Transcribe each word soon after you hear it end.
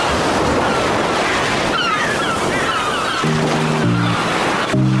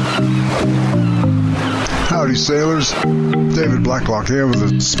Howdy sailors, David Blacklock here with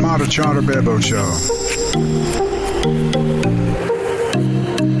the Smarter Charter Bareboat Show.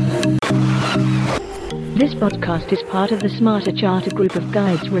 This podcast is part of the Smarter Charter group of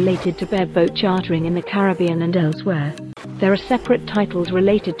guides related to bareboat chartering in the Caribbean and elsewhere. There are separate titles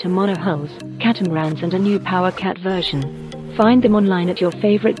related to monohulls, catamarans and a new PowerCat version. Find them online at your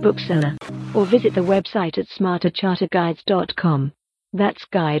favorite bookseller, or visit the website at smartercharterguides.com. That's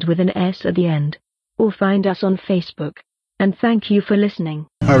guide with an S at the end. Or find us on Facebook. And thank you for listening.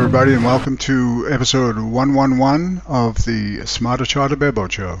 Hi everybody and welcome to episode 111 of the Smarter Charter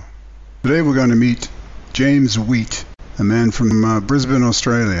Bareboat Show. Today we're going to meet James Wheat, a man from Brisbane,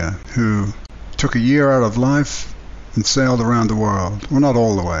 Australia, who took a year out of life and sailed around the world. Well, not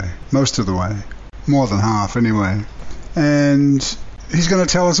all the way, most of the way, more than half anyway. And he's going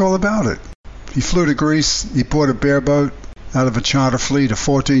to tell us all about it. He flew to Greece, he bought a bareboat out of a charter fleet, a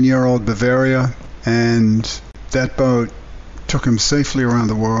 14-year-old Bavaria, and that boat took him safely around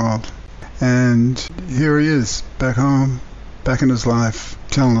the world. And here he is, back home, back in his life,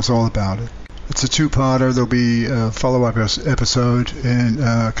 telling us all about it. It's a two-parter. There'll be a follow-up episode in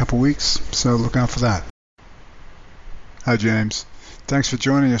a couple weeks, so look out for that. Hi, James. Thanks for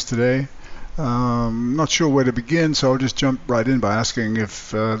joining us today. Not sure where to begin, so I'll just jump right in by asking if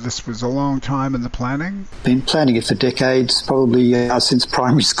this was a long time in the planning. Been planning it for decades, probably since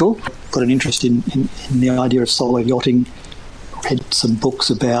primary school. Got an interest in the idea of solo yachting. Read some books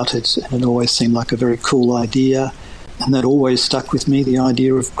about it, and it always seemed like a very cool idea. And that always stuck with me, the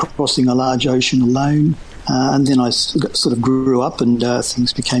idea of crossing a large ocean alone. And then I sort of grew up and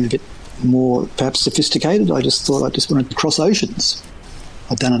things became a bit more perhaps sophisticated. I just thought I just wanted to cross oceans.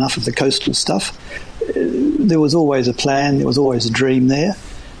 I'd done enough of the coastal stuff. There was always a plan, there was always a dream there.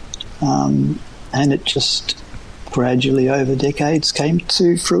 And it just gradually over decades came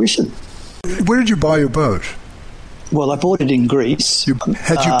to fruition. Where did you buy your boat? Well, I bought it in Greece.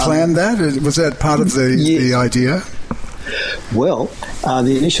 Had you planned that? Was that part of the idea? Well,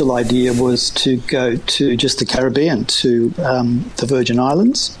 the initial idea was to go to just the Caribbean, to the Virgin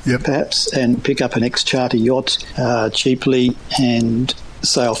Islands, perhaps, and pick up an ex-charter yacht cheaply and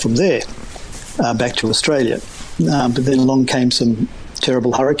sail from there back to Australia. But then along came some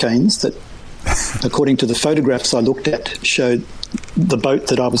terrible hurricanes that, according to the photographs I looked at, showed the boat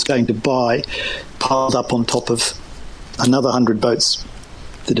that I was going to buy piled up on top of another 100 boats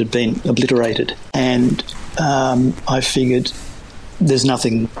that had been obliterated. And I figured there's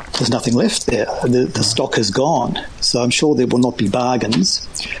nothing left there. The stock has gone. So I'm sure there will not be bargains.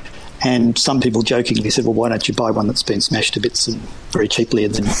 And some people jokingly said, well, why don't you buy one that's been smashed to bits and very cheaply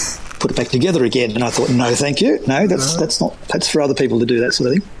and then put it back together again? And I thought, no, thank you. No, that's for other people to do that sort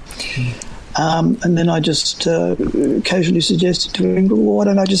of thing. And then I just casually suggested to Ingrid, well, why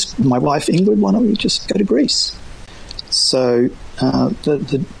don't I just, my wife Ingrid, why don't we just go to Greece? So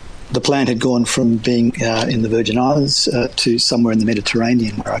the plan had gone from being in the Virgin Islands to somewhere in the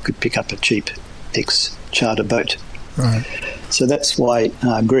Mediterranean where I could pick up a cheap ex-charter boat. Right. So that's why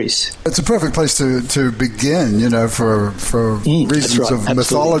Greece. It's a perfect place to begin, for reasons right, of absolutely.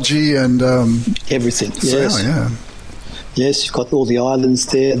 Mythology and everything. Yes. So, yeah. Yes, you've got all the islands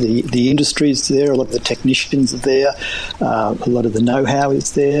there, the industries there, a lot of the technicians are there, a lot of the know-how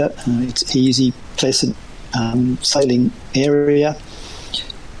is there. It's easy, pleasant sailing area,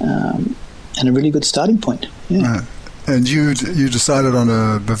 and a really good starting point. Yeah. Right. And you decided on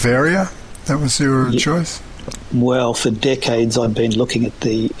a Bavaria? That was your choice? Well, for decades I've been looking at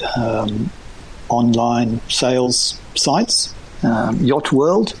the online sales sites, Yacht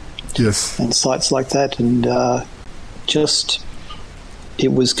World, yes, and sites like that, and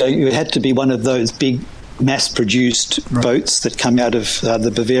it had to be one of those big mass-produced boats that come out of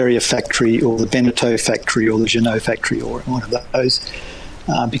the Bavaria factory or the Beneteau factory or the Jeanneau factory or one of those,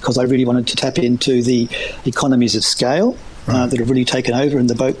 because I really wanted to tap into the economies of scale that have really taken over in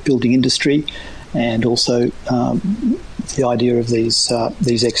the boat building industry, and also the idea of these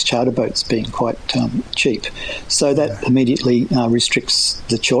ex-charter boats being quite cheap. So that immediately restricts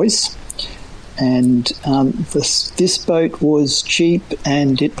the choice. And this boat was cheap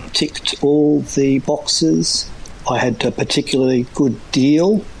and it ticked all the boxes. I had a particularly good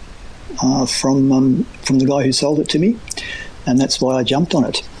deal from the guy who sold it to me, and that's why I jumped on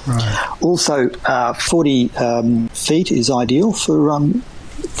it. Right. Also, 40 feet is ideal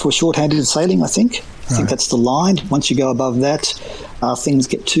for short-handed sailing, I think. I think that's the line. Once you go above that, things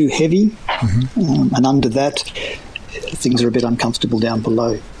get too heavy, and under that, things are a bit uncomfortable down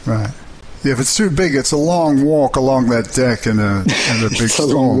below. Right. Yeah, if it's too big, it's a long walk along that deck in a big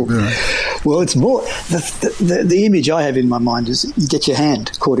storm. Yeah. Well, it's more the image I have in my mind is you get your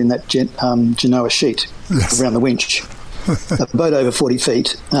hand caught in that Genoa sheet around the winch. A boat over 40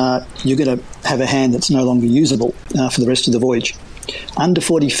 feet, you're going to have a hand that's no longer usable for the rest of the voyage. Under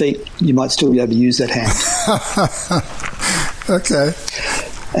 40 feet, you might still be able to use that hand. Okay.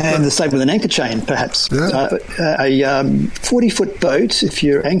 And the same with an anchor chain, perhaps. Yeah. A 40-foot boat, if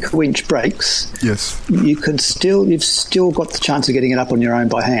your anchor winch breaks, yes, you've still got the chance of getting it up on your own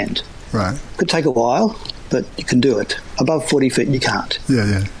by hand. Right. Could take a while, but you can do it. Above 40 feet, you can't.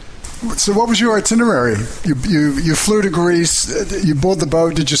 Yeah. So what was your itinerary? You flew to Greece. You bought the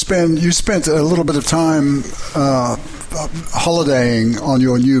boat. You spent a little bit of time holidaying on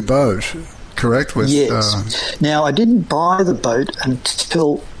your new boat, correct? Yes. Now, I didn't buy the boat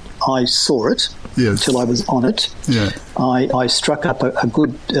until I saw it, until I was on it. Yeah. I struck up a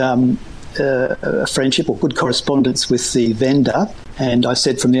good a friendship or good correspondence with the vendor, and I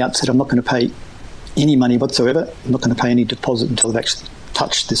said from the outset, I'm not going to pay any money whatsoever. I'm not going to pay any deposit until I've actually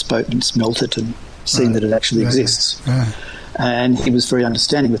touched this boat and smelt it and seen that it actually exists. Yeah. And he was very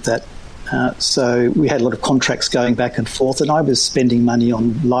understanding with that. So we had a lot of contracts going back and forth, and I was spending money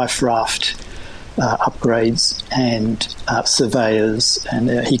on life raft upgrades and surveyors,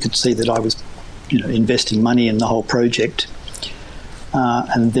 and he could see that I was, investing money in the whole project.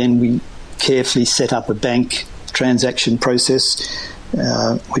 And then we carefully set up a bank transaction process,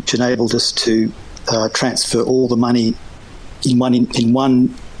 which enabled us to transfer all the money in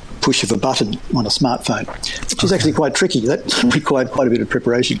one push of a button on a smartphone, which is actually quite tricky. That required quite a bit of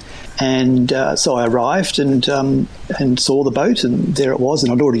preparation. And so I arrived and saw the boat, and there it was,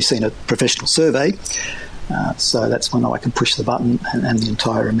 and I'd already seen a professional survey. So that's when I could push the button and the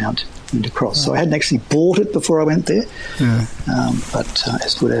entire amount went across. So I hadn't actually bought it before I went there, but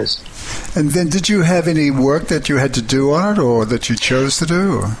as good as. And then did you have any work that you had to do on it or that you chose to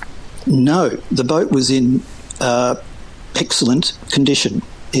do? Or? No, the boat was in excellent condition.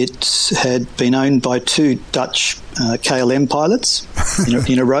 It had been owned by two Dutch KLM pilots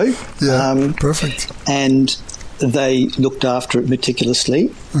in a row. Yeah, perfect. And they looked after it meticulously,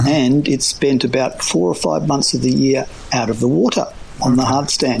 and it spent about 4 or 5 months of the year out of the water on the hard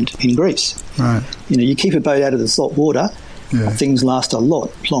stand in Greece. Right. You keep a boat out of the salt water, things last a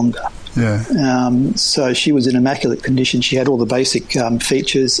lot longer. Yeah. So she was in immaculate condition. She had all the basic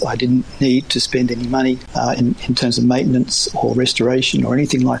features. I didn't need to spend any money in terms of maintenance or restoration or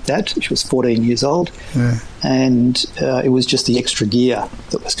anything like that. She was 14 years old, and it was just the extra gear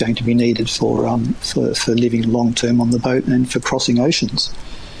that was going to be needed for living long term on the boat and for crossing oceans.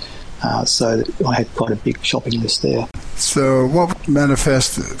 So I had quite a big shopping list there. So what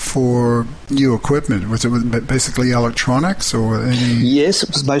manifest for new equipment? Was it basically electronics or any? Yes, it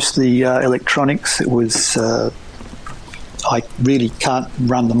was mostly electronics. It was, I really can't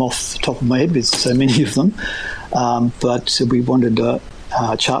run them off the top of my head, there's so many of them. But we wanted a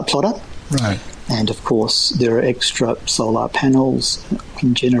chart plotter. Right. And of course, there are extra solar panels,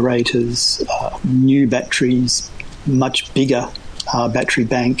 generators, new batteries, much bigger battery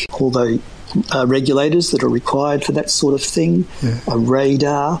bank, all the regulators that are required for that sort of thing, a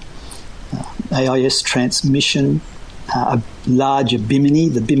radar, AIS transmission, a larger bimini.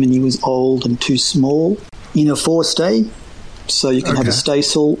 The bimini was old and too small. Inner forestay, so you can have a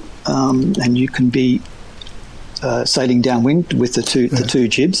staysail and you can be sailing downwind with the two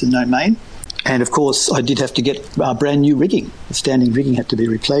jibs and no main. And of course, I did have to get brand new rigging. The standing rigging had to be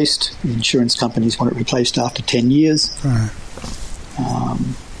replaced. The insurance companies want it replaced after 10 years. Right.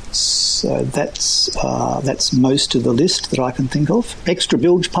 So that's most of the list that I can think of. Extra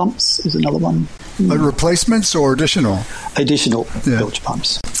bilge pumps is another one. Replacements or additional? Additional bilge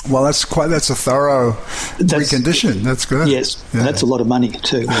pumps. Well, that's a thorough recondition. That's good. Yes, that's a lot of money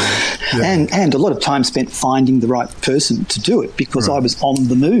too, and a lot of time spent finding the right person to do it because I was on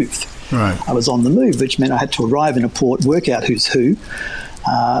the move. Right. I was on the move, which meant I had to arrive in a port, work out who's who,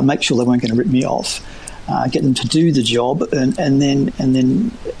 make sure they weren't going to rip me off. Get them to do the job, and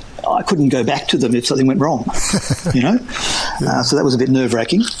then I couldn't go back to them if something went wrong, So that was a bit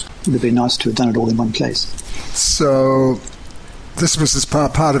nerve-wracking. It would have been nice to have done it all in one place. So this was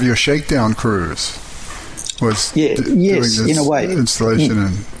part of your shakedown cruise? Yes, in a way. Installation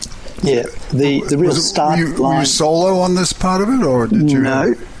and... Yeah, the real start line... Were you solo on this part of it, or did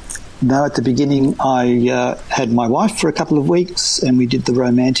you... No, at the beginning I had my wife for a couple of weeks and we did the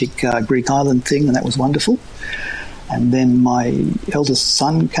romantic Greek island thing, and that was wonderful. And then my eldest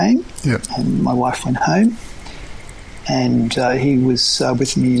son came and my wife went home, and he was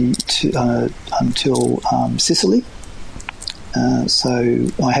with me until Sicily. So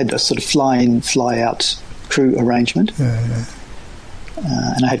I had a sort of fly-in, fly-out crew arrangement.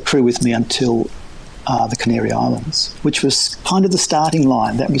 And I had crew with me until the Canary Islands, which was kind of the starting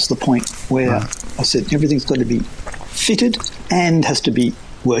line. That was the point where I said everything's got to be fitted and has to be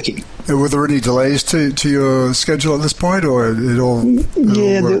working. Were there any delays to your schedule at this point, or it all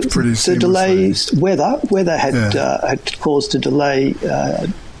worked pretty seamlessly? The delays, weather had caused a delay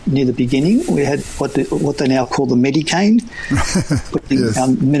near the beginning. We had what they now call the Medicane,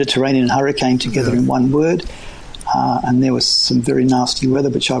 putting Mediterranean and hurricane together in one word. And there was some very nasty weather,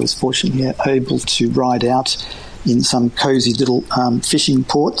 which I was fortunately able to ride out in some cosy little fishing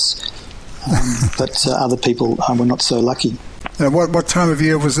ports. But other people were not so lucky. Now, what time of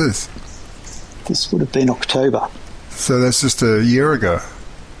year was this? This would have been October. So that's just a year ago?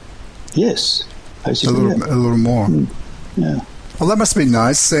 Yes, basically. A little more. Yeah. Well, that must be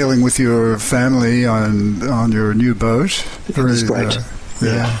nice, sailing with your family on your new boat. It was great.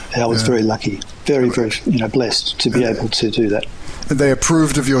 I was very lucky. Very, very blessed to be able to do that. And they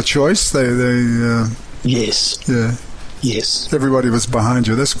approved of your choice? Yes. Yeah. Yes. Everybody was behind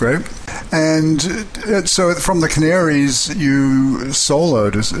you. That's great. And so from the Canaries, you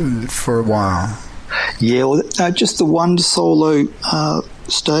soloed for a while. Yeah, well, just the one solo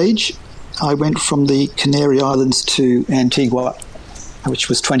stage. I went from the Canary Islands to Antigua, which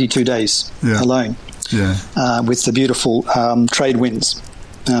was 22 days alone, with the beautiful trade winds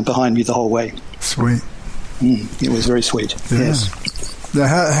behind me the whole way. Sweet. It was very sweet, yes. Now,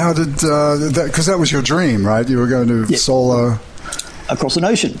 how did that? Because that was your dream, right? You were going to solo across an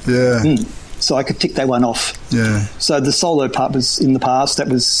ocean. Yeah. So I could tick that one off. Yeah. So the solo part was in the past.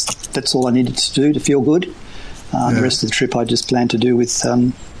 That's all I needed to do to feel good. The rest of the trip I just planned to do with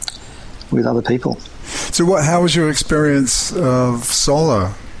other people. So how was your experience of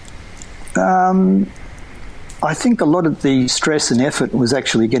solo? I think a lot of the stress and effort was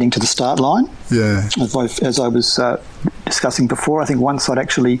actually getting to the start line. Yeah. As I was discussing before, I think once I'd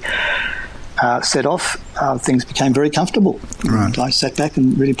actually set off, things became very comfortable. Right. And I sat back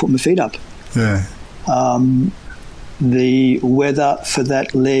and really put my feet up. Yeah. The weather for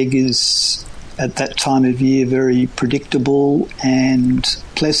that leg is, at that time of year, very predictable and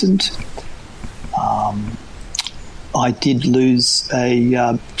pleasant. I did lose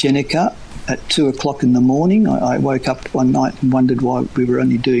a Jenica at 2 o'clock in the morning. I woke up one night and wondered why we were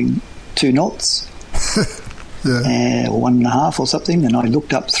only doing 2 knots, or 1.5 or something. And I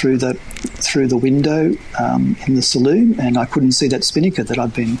looked up through the window in the saloon, and I couldn't see that spinnaker that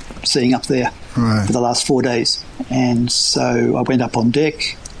I'd been seeing up there for the last 4 days. And so I went up on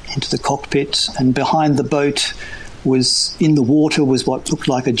deck into the cockpit, and behind the boat was in the water was what looked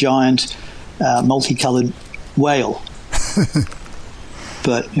like a giant multicoloured whale.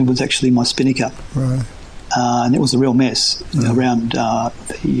 But it was actually my spinnaker, and it was a real mess around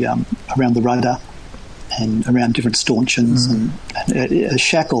the rudder and around different stanchions, and a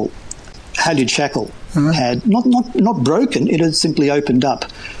halyard shackle had not broken. It had simply opened up.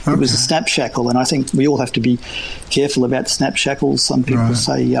 It was a snap shackle, and I think we all have to be careful about snap shackles. Some people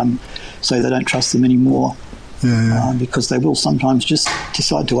say they don't trust them anymore because they will sometimes just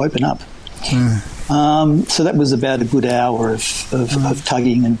decide to open up. So that was about a good hour of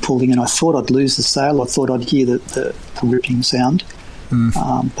tugging and pulling, and I thought I'd lose the sail. I thought I'd hear the ripping sound,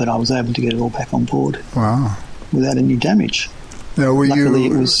 but I was able to get it all back on board without any damage. Now, were Luckily,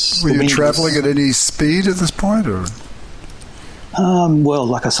 you travelling at any speed at this point? Or? Well,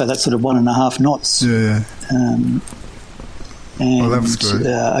 like I say, that's sort of 1.5 knots. And that was good.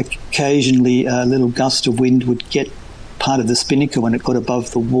 Occasionally a little gust of wind would get part of the spinnaker when it got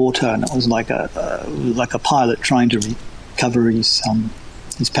above the water, and it was like a pilot trying to recover his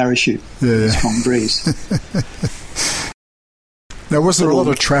parachute. Strong breeze. Now, was there a lot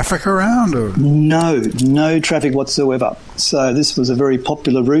of traffic around? Or? No traffic whatsoever. So this was a very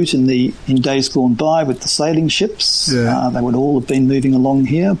popular route in days gone by with the sailing ships. They would all have been moving along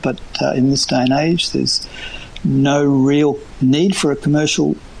here, but in this day and age, there's no real need for a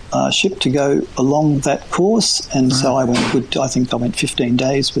commercial ship to go along that course, and so I think I went 15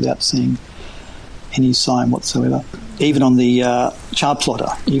 days without seeing any sign whatsoever. Even on the chart plotter,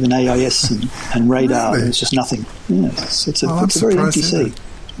 even AIS and radar, there's just nothing. It's a very empty sea.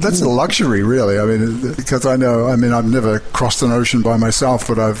 That's a luxury, really. I mean, because I've never crossed an ocean by myself,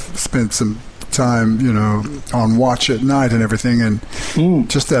 but I've spent some time, on watch at night and everything, and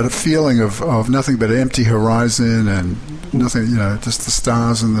just that feeling of nothing but empty horizon and nothing, just the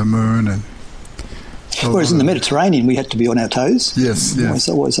stars and the moon. And whereas in the Mediterranean, we had to be on our toes. Yes. There's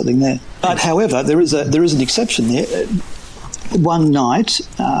always something there. But however, there is an exception there. One night,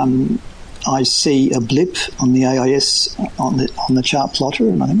 I see a blip on the AIS on the chart plotter,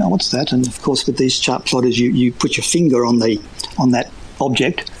 and I think, what's that? And of course, with these chart plotters, you put your finger on that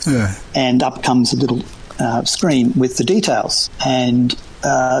object, and up comes a little screen with the details, and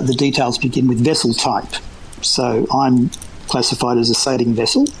the details begin with vessel type. So I'm classified as a sailing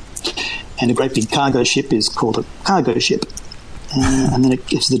vessel, and a great big cargo ship is called a cargo ship, and then it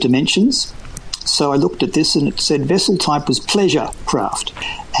gives the dimensions. So I looked at this and it said vessel type was pleasure craft,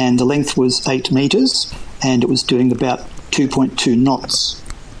 and the length was 8 metres, and it was doing about 2.2 knots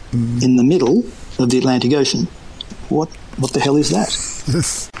in the middle of the Atlantic Ocean. What the hell is that?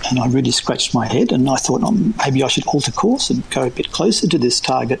 Yes. And I really scratched my head, and I thought, maybe I should alter course and go a bit closer to this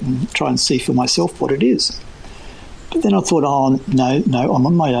target and try and see for myself what it is. But then I thought, no, I'm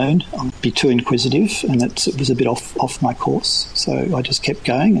on my own. I'll be too inquisitive, and it was a bit off my course. So I just kept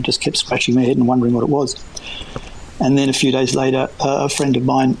going and just kept scratching my head and wondering what it was. And then a few days later, a friend of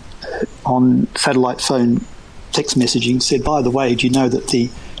mine on satellite phone text messaging said, by the way, do you know that the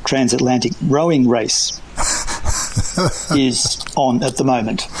transatlantic rowing race is on at the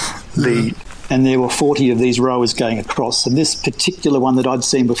moment? And there were 40 of these rowers going across. And this particular one that I'd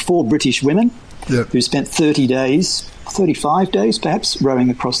seen before, British women, who spent 35 days perhaps,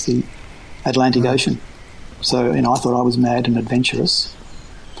 rowing across the Atlantic Ocean. So, I thought I was mad and adventurous.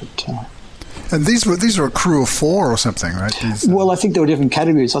 But, and these were a crew of 4 or something, right? Well, I think there were different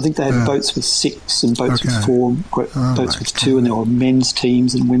categories. I think they had boats with 6 and boats with 4, boats with 2, and there were men's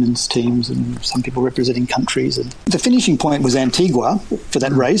teams and women's teams and some people representing countries. And the finishing point was Antigua for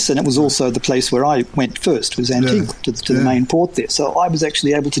that race, and it was also the place where I went first, was Antigua, to the main port there. So I was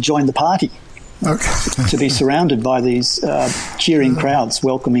actually able to join the party, to be surrounded by these cheering crowds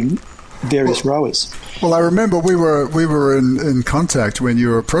welcoming various rowers. Well, I remember we were in contact when you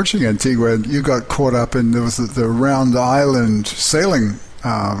were approaching Antigua, and you got caught up in there was the Round Island sailing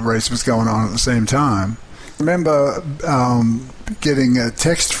race was going on at the same time. I remember getting a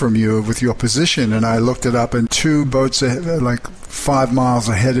text from you with your position, and I looked it up, and 2 boats like 5 miles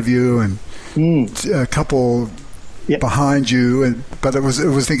ahead of you, and a couple behind you, but it was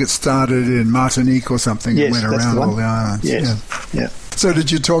I think it started in Martinique or something, and went around all the islands. Yes. So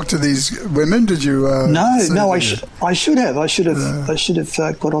did you talk to these women? Did you? No. I should have. I should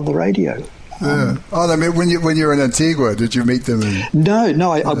have got on the radio. I mean, when you were in Antigua, did you meet them?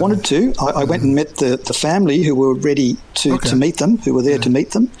 No. I wanted to. I went and met the family who were ready to meet them, who were there to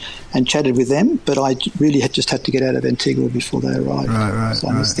meet them, and chatted with them. But I really had to get out of Antigua before they arrived. Right. So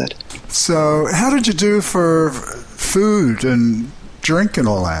I missed that. So how did you do for food and drink and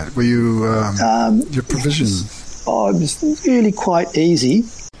all that? Were you your provisions? Oh, it was really quite easy.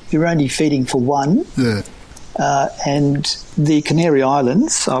 You're only feeding for one. Yeah. And the Canary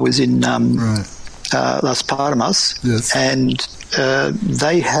Islands, I was in Las Palmas, and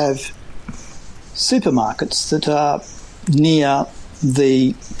they have supermarkets that are near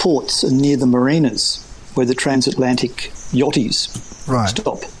the ports and near the marinas where the transatlantic yachties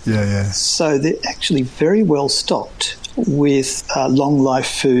stop. Yeah. So they're actually very well stocked with long-life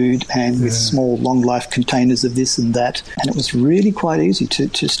food and with small long-life containers of this and that. And it was really quite easy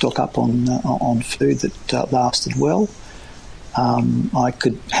to stock up on food that lasted well. I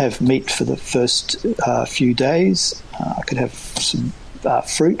could have meat for the first few days. I could have some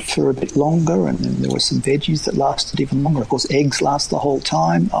fruit for a bit longer, and then there were some veggies that lasted even longer. Of course, eggs last the whole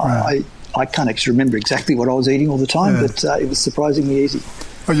time. I can't actually remember exactly what I was eating all the time, but it was surprisingly easy.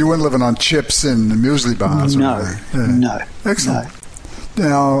 Oh, you weren't living on chips and muesli bars? No. Excellent. No.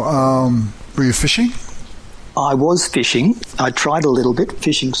 Now, were you fishing? I was fishing. I tried a little bit.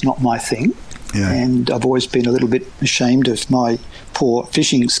 Fishing's not my thing. Yeah. And I've always been a little bit ashamed of my poor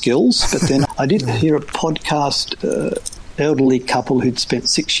fishing skills. But then I did hear a podcast, elderly couple who'd spent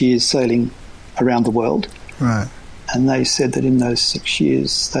 6 years sailing around the world. Right. And they said that in those 6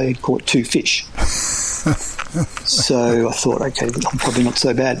 years they had caught 2 fish. So I thought, okay, I'm probably not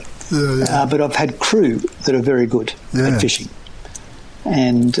so bad. But I've had crew that are very good at fishing.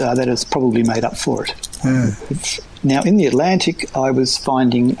 And that has probably made up for it. Yeah. Now, in the Atlantic, I was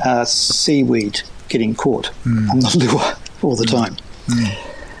finding seaweed getting caught on the lure all the time.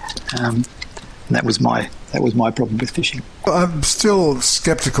 And that was my problem with fishing. I'm still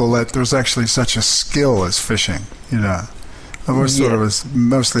skeptical that there's actually such a skill as fishing, I've always thought it was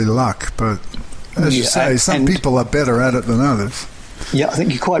mostly luck, but as you say, some people are better at it than others. Yeah, I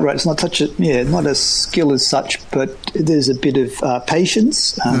think you're quite right. It's not not a skill as such, but there's a bit of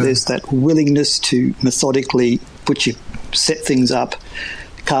patience. There's that willingness to methodically set things up,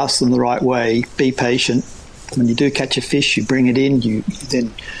 cast them the right way, be patient. When you do catch a fish, you bring it in, you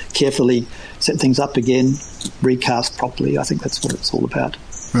then carefully set things up again, recast properly. I think that's what it's all about.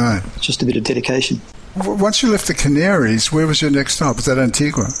 Right. Just a bit of dedication. Once you left the Canaries, where was your next stop? Was that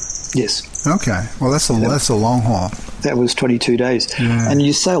Antigua? Yes. Okay. Well, that's a long haul. That was 22 days. Yeah. And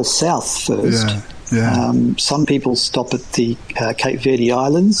you sail south first. Yeah. Some people stop at the Cape Verde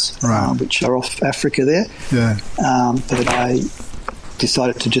Islands, right. which are off Africa there. Yeah. But I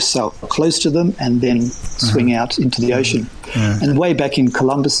decided to just sail close to them and then swing out into the ocean. Yeah. And way back in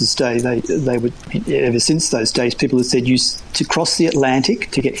Columbus's day, they would, ever since those days, people have said to cross the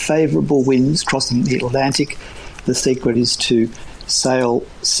Atlantic, to get favourable winds crossing the Atlantic, the secret is to sail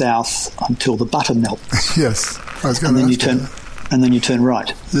south until the butter melts. Yes, I was going to ask you. And then you turn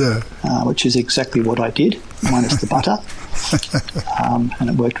right. Yeah, which is exactly what I did, minus the butter, and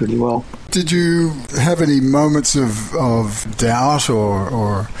it worked really well. Did you have any moments of doubt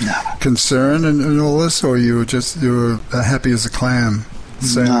or concern in all this, or you were happy as a clam?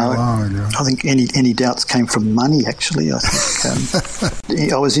 I think any doubts came from money, actually. I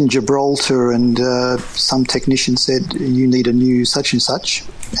think I was in Gibraltar and some technician said, you need a new such and such,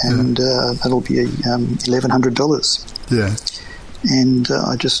 and that'll be $1,100. Yeah. And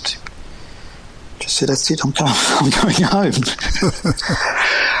I just said, that's it, I'm going home.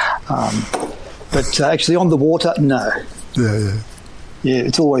 But actually on the water, no. Yeah.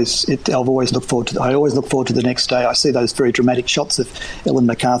 Yeah, I always look forward to the next day. I see those very dramatic shots of Ellen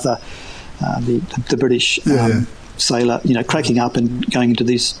MacArthur, the British sailor, cracking up and going into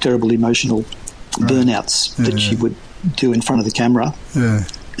these terrible emotional burnouts that she would do in front of the camera. Yeah.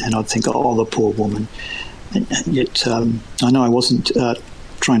 And I'd think, oh, the poor woman. And yet, I know I wasn't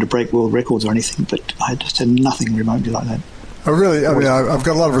trying to break world records or anything, but I just had nothing remotely like that. I've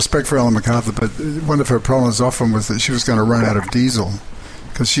got a lot of respect for Ellen MacArthur, but one of her problems often was that she was going to run out of diesel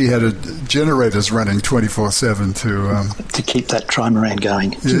because she had generators running 24/7 to keep that trimaran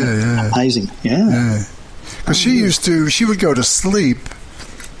going. Yeah. Amazing. Yeah. Because she would go to sleep,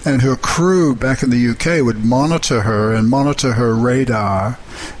 and her crew back in the UK would monitor her radar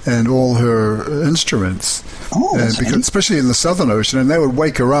and all her instruments. Oh, because, especially in the Southern Ocean, and they would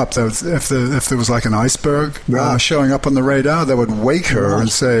wake her up. If there was like an iceberg showing up on the radar, they would wake her and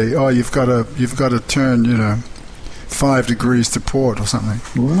say, "Oh, you've got to turn 5 degrees to port or something."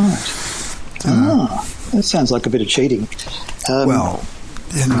 Right. That sounds like a bit of cheating.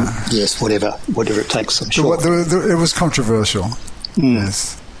 Yes, whatever it takes. I'm sure it was controversial.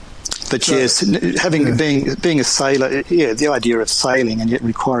 Yes. But yes, being a sailor, the idea of sailing and yet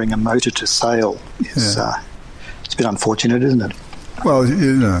requiring a motor to sail is it's a bit unfortunate, isn't it? Well,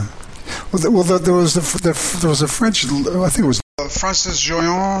 there was a French, I think it was Francis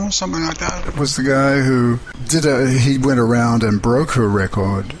Joyon, something like that. It was the guy who he went around and broke her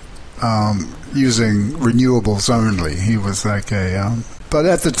record using renewables only. He was like but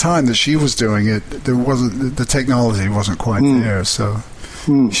at the time that she was doing it, the technology wasn't quite there, so.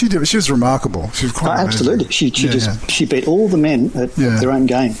 She was remarkable. She was quite absolutely. She beat all the men at their own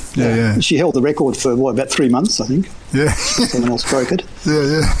game. Yeah. She held the record for about 3 months, I think. Yeah. Someone else broke it.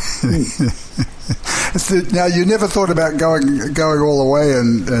 Yeah. Now, you never thought about going all the way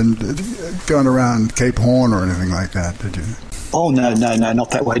and going around Cape Horn or anything like that, did you? Oh, no,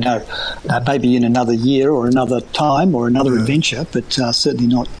 not that way, no. Maybe in another year or another time or another adventure, but certainly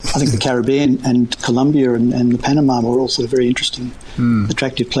not. I think the Caribbean and Colombia and the Panama were also very interesting,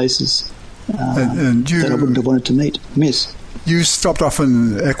 attractive places and that I wouldn't have wanted to miss. You stopped off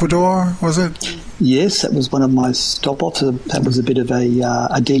in Ecuador, was it? Yes, that was one of my stop-offs. That was a bit of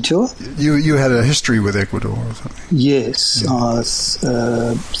a detour. You had a history with Ecuador or something? Yes.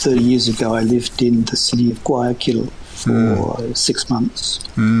 30 years ago, I lived in the city of Guayaquil for 6 months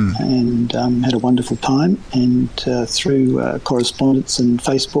and had a wonderful time. And through correspondence and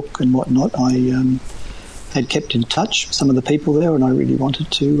Facebook and whatnot, I had kept in touch with some of the people there, and I really wanted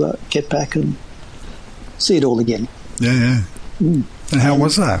to get back and see it all again. Yeah. And how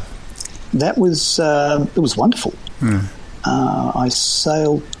was that? That was it was wonderful. I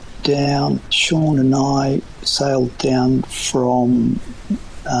sailed down. Sean and I sailed down from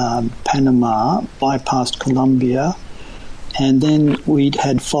Panama, bypassed Colombia, and then we'd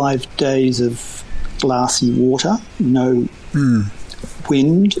had 5 days of glassy water, no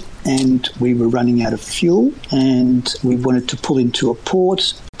wind, and we were running out of fuel, and we wanted to pull into a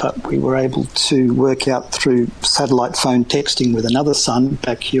port, but we were able to work out through satellite phone texting with another son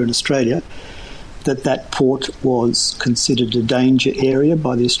back here in Australia that port was considered a danger area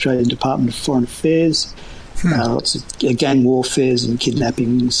by the Australian Department of Foreign Affairs. Lots of gang warfares and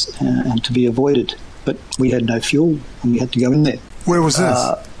kidnappings and to be avoided. But we had no fuel and we had to go in there. Where was this?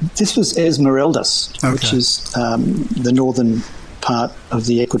 This was Esmeraldas, which is the northern part of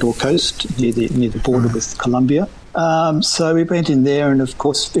the Ecuador coast near the border with Colombia. So we went in there, and of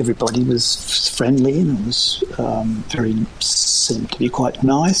course everybody was friendly, and it was seemed to be quite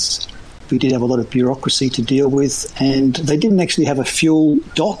nice. We did have a lot of bureaucracy to deal with, and they didn't actually have a fuel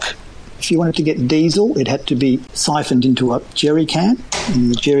dock. If you wanted to get diesel, it had to be siphoned into a jerry can, and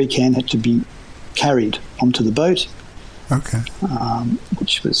the jerry can had to be carried onto the boat. Okay.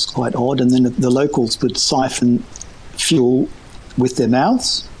 Which was quite odd. And then the locals would siphon fuel with their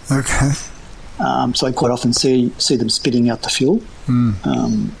mouths. Okay. So I quite often see them spitting out the fuel.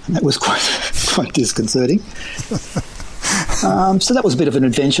 And that was quite disconcerting. So that was a bit of an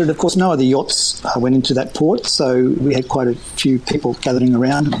adventure. And, of course, no other yachts went into that port, so we had quite a few people gathering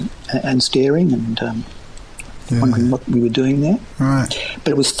around and staring and wondering what we were doing there. Right.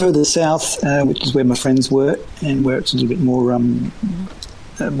 But it was further south, which is where my friends were, and where it's a little bit more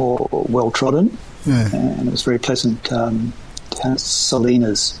well-trodden. Yeah. And it was very pleasant.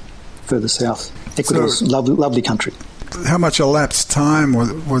 Salinas, further south. Ecuador's lovely country. How much elapsed time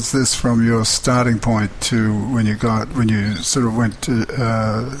was this from your starting point to when you sort of went to,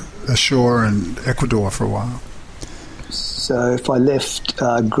 ashore in Ecuador for a while? So if I left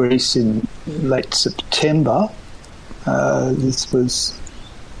Greece in late September, this was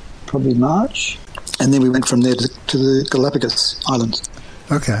probably March, and then we went from there to the Galapagos Islands.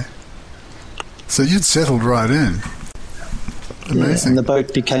 Okay. So you'd settled right in. Amazing. Yeah, and the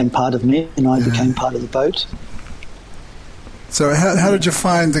boat became part of me, and I became part of the boat. So how did you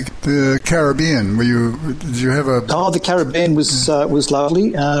find the Caribbean? Did you have a... Oh, the Caribbean was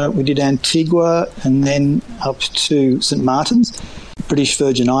lovely. We did Antigua and then up to St. Martin's, British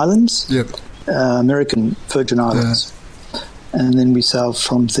Virgin Islands, American Virgin Islands. Yeah. And then we sailed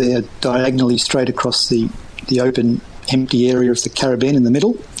from there diagonally straight across the open, empty area of the Caribbean in the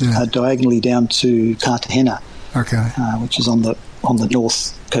middle, diagonally down to Cartagena, which is on the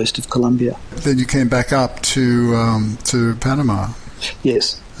north coast of Colombia. Then you came back up to Panama.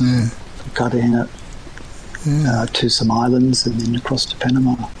 Yes. Yeah. From Cartagena to some islands and then across to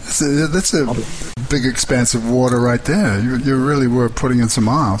Panama. That's a big expanse of water right there. You really were putting in some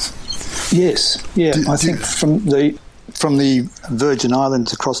miles. Yes. Yeah. I think from the Virgin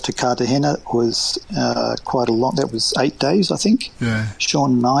Islands across to Cartagena was quite a lot. That was 8 days, I think. Yeah.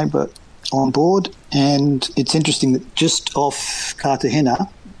 Sean and I were on board, and it's interesting that just off Cartagena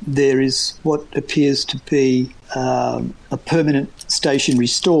there is what appears to be a permanent stationary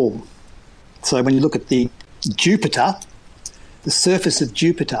storm. So when you look at the Jupiter, the surface of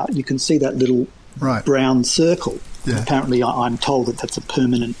Jupiter, you can see that little brown circle. Yeah. Apparently I'm told that that's a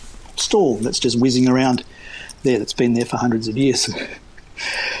permanent storm that's just whizzing around there, that's been there for hundreds of years.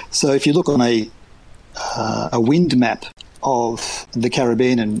 So if you look on a wind map of the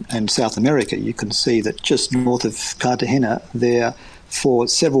Caribbean and South America, you can see that just north of Cartagena, there for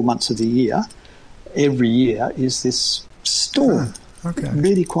several months of the year, every year is this storm,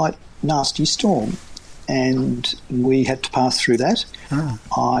 really quite nasty storm, and we had to pass through that.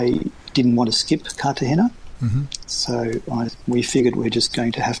 I didn't want to skip Cartagena, so we figured we're just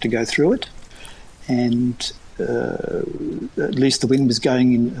going to have to go through it, and at least the wind was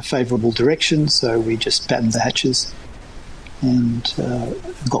going in a favourable direction, so we just battened the hatches and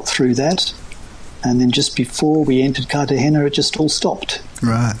got through that. And then just before we entered Cartagena, it just all stopped.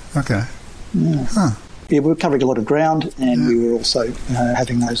 Right, okay. Yeah. Huh. Yeah, we were covering a lot of ground, and we were also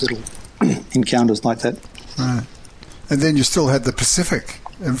having those little encounters like that. Right. And then you still had the Pacific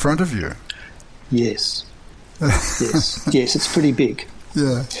in front of you. Yes. Yes, it's pretty big.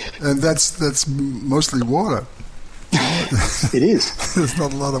 Yeah, and that's mostly water. It is. There's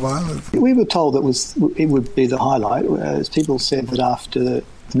not a lot of islands. We were told it would be the highlight. As people said that after the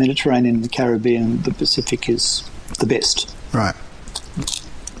Mediterranean and the Caribbean, the Pacific is the best. Right.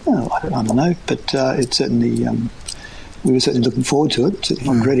 Oh, I don't know, but it certainly we were certainly looking forward to it.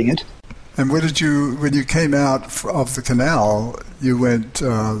 Certainly not dreading it. And when you came out of the canal, you went.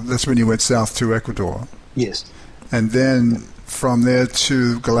 That's when you went south to Ecuador. Yes. And then from there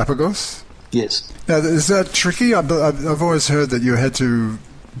to Galapagos. Yes. Now, is that tricky? I've always heard that you had to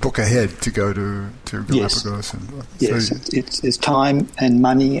book ahead to go to Galapagos. Yes, it's time and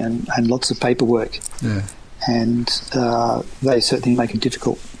money and lots of paperwork. Yeah. And they certainly make it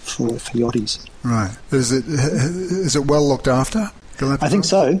difficult for yachties. Right. Is it well looked after, Galapagos? I think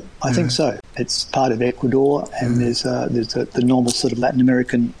so. I think so. It's part of Ecuador, and there's the normal sort of Latin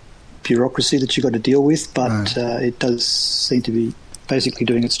American bureaucracy that you've got to deal with, but it does seem to be basically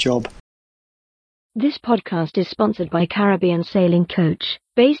doing its job. This podcast is sponsored by Caribbean Sailing Coach.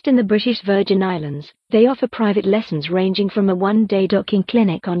 Based in the British Virgin Islands, they offer private lessons ranging from a one-day docking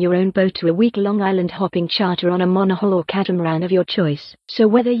clinic on your own boat to a week-long island-hopping charter on a monohull or catamaran of your choice. So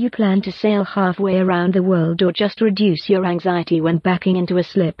whether you plan to sail halfway around the world or just reduce your anxiety when backing into a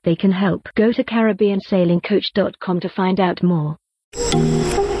slip, they can help. Go to CaribbeanSailingCoach.com to find out more.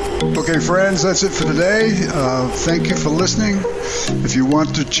 Okay, friends, that's it for today. Thank you for listening. If you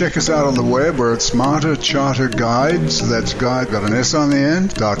want to check us out on the web, we're at Smarter Charter Guides. That's guide, got an S on the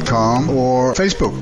end, .com, or Facebook.